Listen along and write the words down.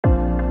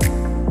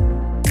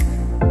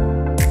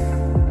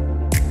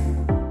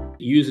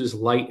uses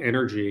light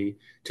energy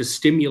to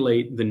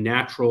stimulate the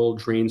natural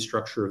drain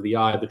structure of the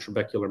eye, the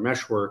trabecular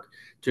meshwork,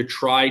 to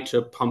try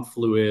to pump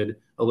fluid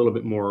a little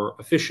bit more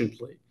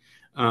efficiently.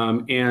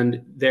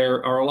 And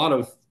there are a lot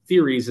of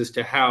theories as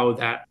to how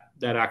that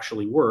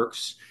actually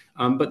works.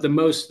 But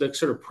the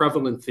sort of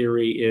prevalent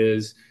theory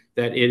is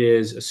that it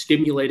is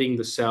stimulating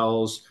the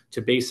cells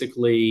to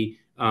basically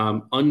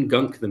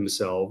ungunk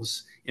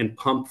themselves and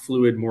pump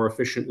fluid more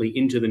efficiently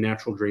into the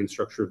natural drain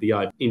structure of the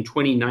eye. In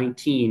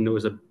 2019, there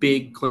was a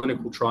big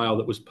clinical trial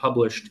that was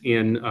published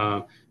in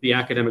the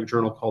academic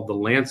journal called The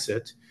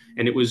Lancet,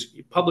 and it was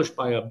published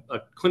by a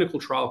clinical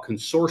trial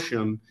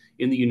consortium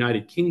in the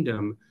United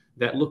Kingdom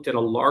that looked at a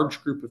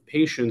large group of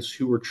patients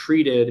who were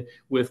treated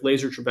with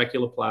laser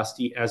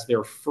trabeculoplasty as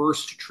their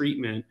first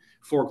treatment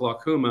for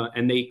glaucoma,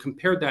 and they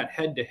compared that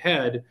head to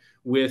head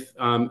with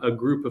a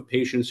group of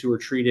patients who were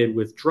treated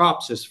with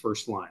drops as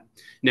first line.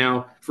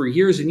 Now, for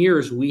years and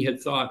years, we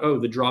had thought, oh,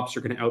 the drops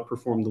are going to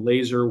outperform the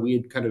laser. We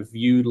had kind of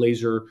viewed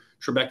laser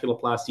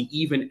trabeculoplasty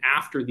even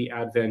after the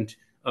advent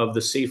of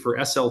the safer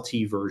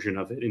SLT version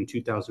of it in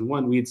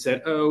 2001. We had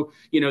said, oh,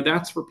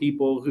 that's for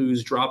people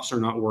whose drops are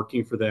not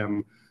working for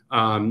them.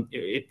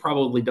 It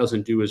probably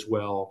doesn't do as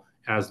well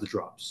as the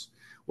drops.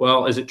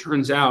 Well, as it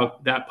turns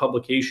out, that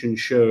publication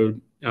showed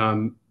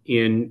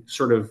in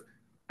sort of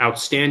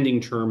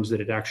outstanding terms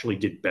that it actually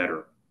did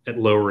better at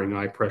lowering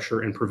eye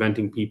pressure and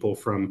preventing people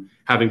from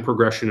having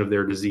progression of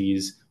their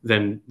disease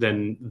than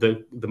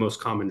the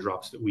most common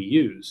drops that we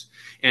use.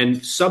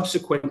 And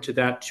subsequent to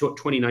that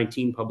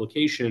 2019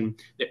 publication,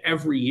 that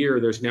every year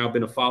there's now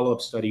been a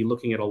follow-up study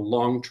looking at a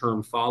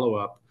long-term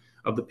follow-up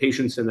of the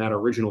patients in that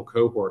original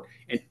cohort.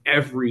 And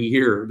every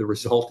year the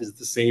result is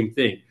the same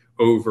thing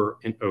over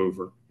and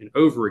over and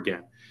over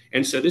again.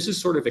 And so this has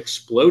sort of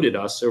exploded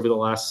us over the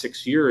last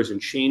 6 years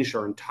and changed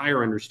our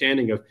entire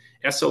understanding of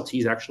SLT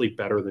is actually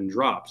better than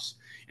drops.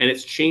 And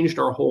it's changed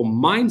our whole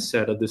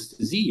mindset of this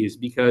disease,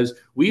 because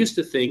we used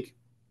to think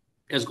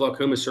as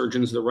glaucoma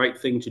surgeons, the right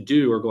thing to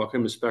do, or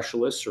glaucoma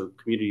specialists or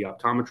community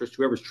optometrists,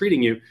 whoever's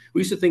treating you,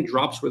 we used to think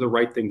drops were the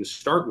right thing to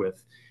start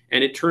with.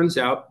 And it turns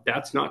out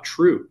that's not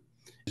true.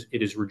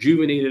 It has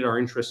rejuvenated our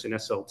interest in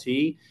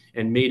SLT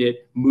and made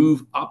it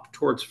move up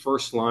towards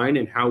first line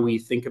in how we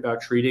think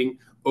about treating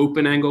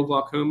open angle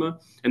glaucoma.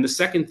 And the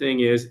second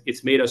thing is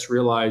it's made us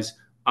realize,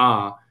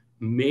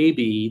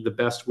 maybe the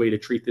best way to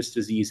treat this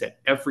disease at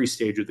every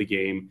stage of the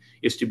game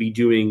is to be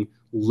doing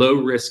low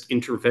risk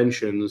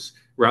interventions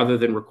rather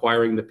than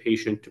requiring the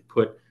patient to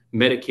put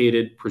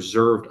medicated,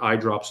 preserved eye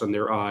drops on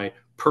their eye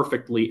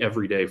perfectly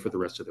every day for the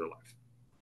rest of their life.